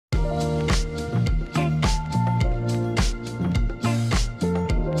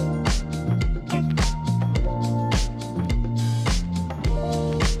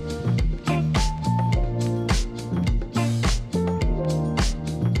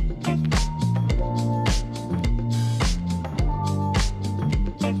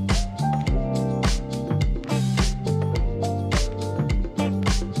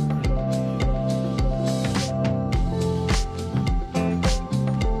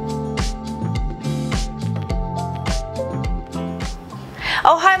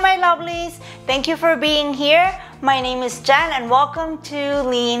Oh, hi my lovelies! Thank you for being here. My name is Jan and welcome to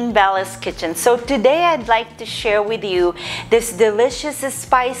Lean Bella's Kitchen. So today I'd like to share with you this delicious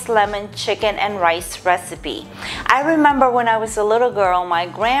spiced lemon chicken and rice recipe. I remember when I was a little girl, my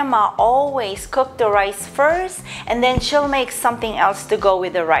grandma always cooked the rice first and then she'll make something else to go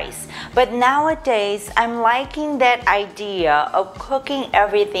with the rice. But nowadays, I'm liking that idea of cooking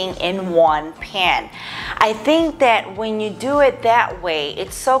everything in one pan. I think that when you do it that way,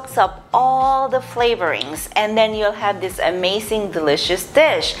 it soaks up all the flavorings and then you'll have this amazing delicious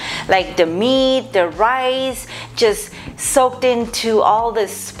dish, like the meat, the rice, just soaked into all the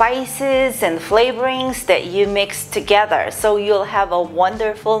spices and flavorings that you mix together. So you'll have a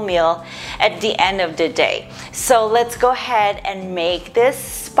wonderful meal at the end of the day. So let's go ahead and make this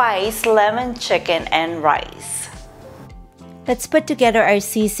spiced lemon chicken and rice. Let's put together our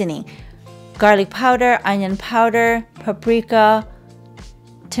seasoning: garlic powder, onion powder, paprika,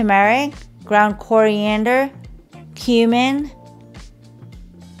 turmeric, ground coriander, cumin,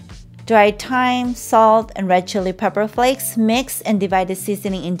 dried thyme, salt, and red chili pepper flakes. Mix and divide the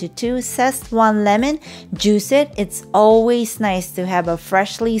seasoning into two. Zest one lemon, juice it. It's always nice to have a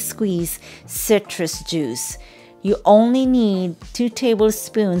freshly squeezed citrus juice. You only need 2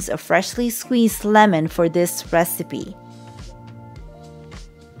 tablespoons of freshly squeezed lemon for this recipe.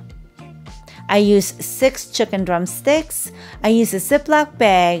 I use 6 chicken drumsticks. I use a Ziploc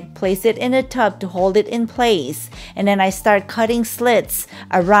bag, place it in a tub to hold it in place, and then I start cutting slits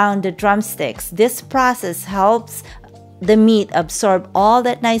around the drumsticks. This process helps the meat absorb all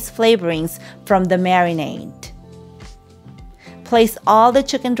that nice flavorings from the marinade. Place all the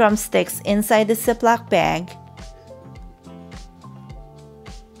chicken drumsticks inside the Ziploc bag.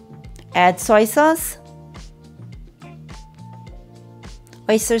 Add soy sauce,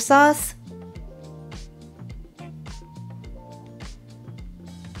 oyster sauce,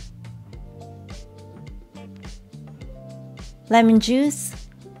 lemon juice,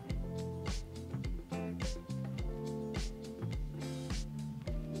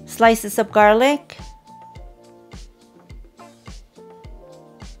 slices of garlic,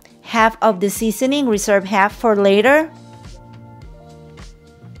 half of the seasoning, reserve half for later,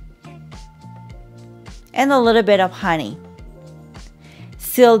 and a little bit of honey.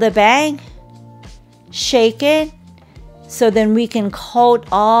 Seal the bag, shake it, so then we can coat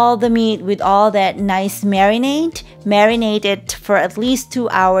all the meat with all that nice marinade. Marinate it for at least 2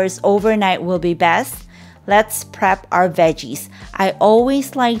 hours. Overnight will be best. Let's prep our veggies. I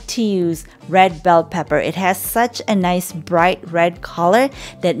always like to use red bell pepper. It has such a nice bright red color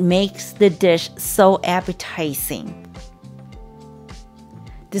that makes the dish so appetizing.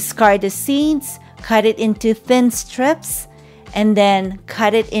 Discard the seeds, cut it into thin strips, and then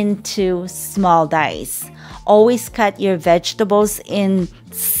cut it into small dice. Always cut your vegetables in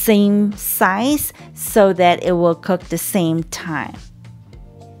same size so that it will cook the same time.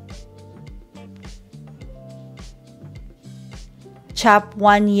 Chop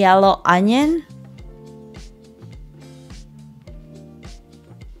 1 yellow onion.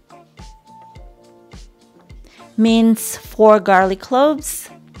 Mince 4 garlic cloves.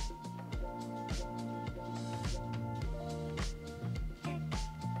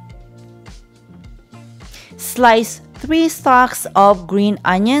 Slice 3 stalks of green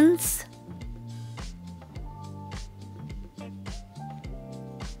onions.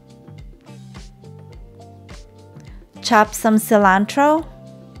 Chop some cilantro.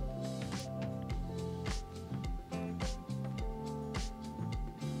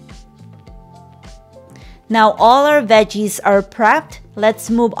 Now all our veggies are prepped. Let's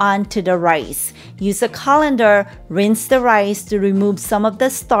move on to the rice. Use a colander, rinse the rice to remove some of the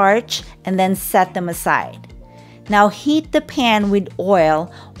starch, and then set them aside. Now heat the pan with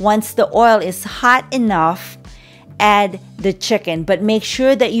oil. Once the oil is hot enough, add the chicken, but make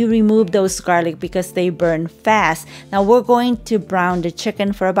sure that you remove those garlic because they burn fast. Now we're going to brown the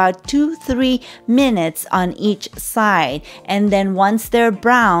chicken for about 2-3 minutes on each side, and then once they're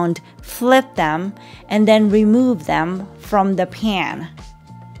browned, flip them and then remove them from the pan.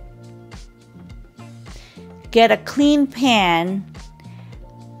 Get a clean pan.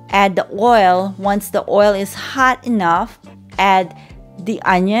 Add the oil. Once the oil is hot enough, add the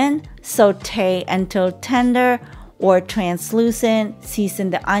onion. Saute until tender or translucent. Season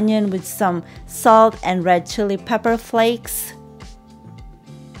the onion with some salt and red chili pepper flakes.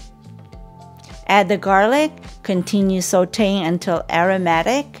 Add the garlic. Continue sauteing until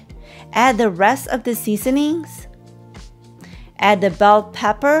aromatic. Add the rest of the seasonings. Add the bell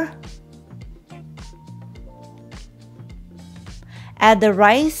pepper. Add the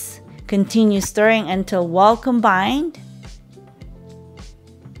rice. Continue stirring until well combined.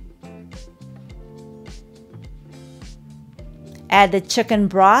 Add the chicken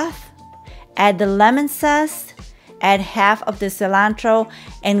broth, add the lemon zest, add half of the cilantro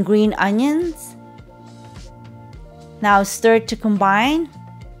and green onions. Now stir to combine.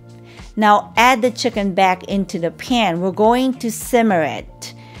 Now add the chicken back into the pan. We're going to simmer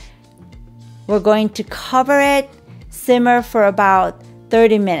it. We're going to cover it, simmer for about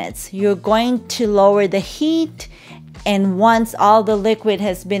 30 minutes. You're going to lower the heat, and once all the liquid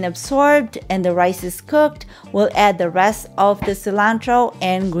has been absorbed and the rice is cooked, we'll add the rest of the cilantro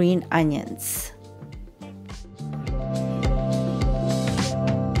and green onions.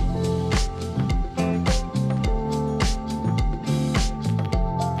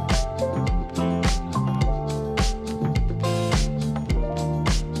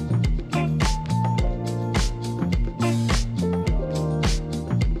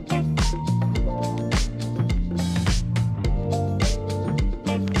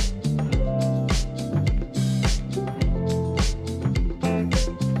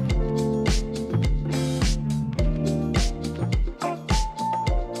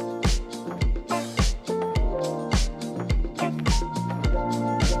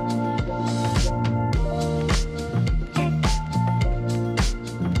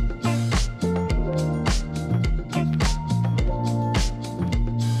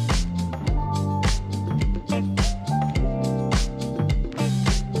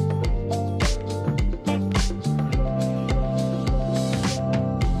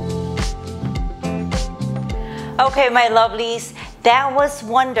 Okay, my lovelies, that was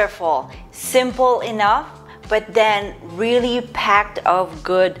wonderful. Simple enough, but then really packed of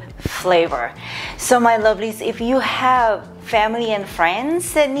good flavor. So my lovelies, if you have family and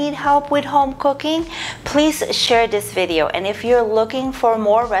friends that need help with home cooking, please share this video. And if you're looking for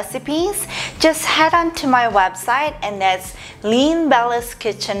more recipes, just head on to my website, and that's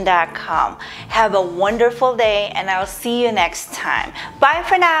leanbellaskitchen.com. Have a wonderful day, and I'll see you next time. Bye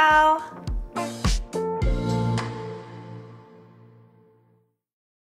for now.